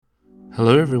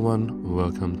Hello everyone,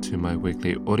 welcome to my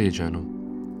weekly audio journal.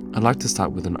 I'd like to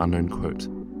start with an unknown quote.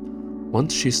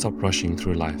 Once she stopped rushing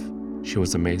through life, she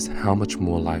was amazed how much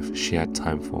more life she had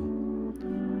time for.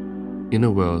 In a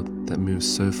world that moves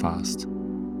so fast,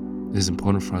 it is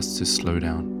important for us to slow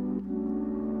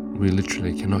down. We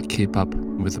literally cannot keep up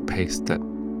with the pace that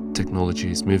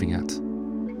technology is moving at.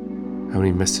 How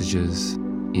many messages,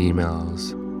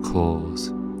 emails,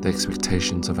 calls, the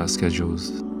expectations of our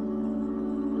schedules,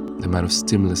 the amount of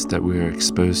stimulus that we are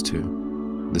exposed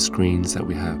to, the screens that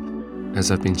we have. As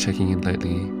I've been checking in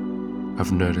lately,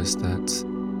 I've noticed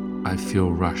that I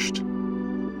feel rushed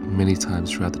many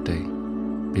times throughout the day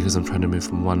because I'm trying to move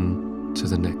from one to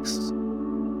the next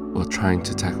or trying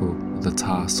to tackle the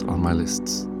tasks on my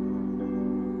lists.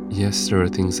 Yes, there are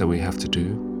things that we have to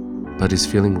do, but is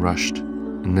feeling rushed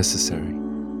necessary?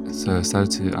 So I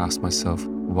started to ask myself,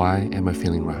 why am I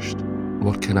feeling rushed?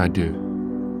 What can I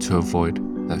do to avoid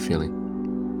that feeling?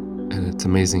 And it's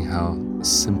amazing how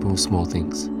simple, small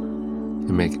things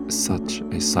can make such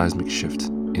a seismic shift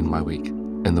in my week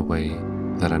and the way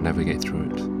that I navigate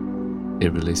through it.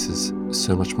 It releases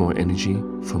so much more energy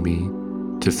for me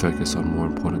to focus on more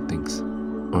important things,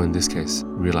 or in this case,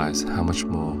 realize how much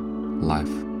more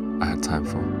life I had time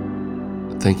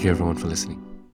for. Thank you everyone for listening.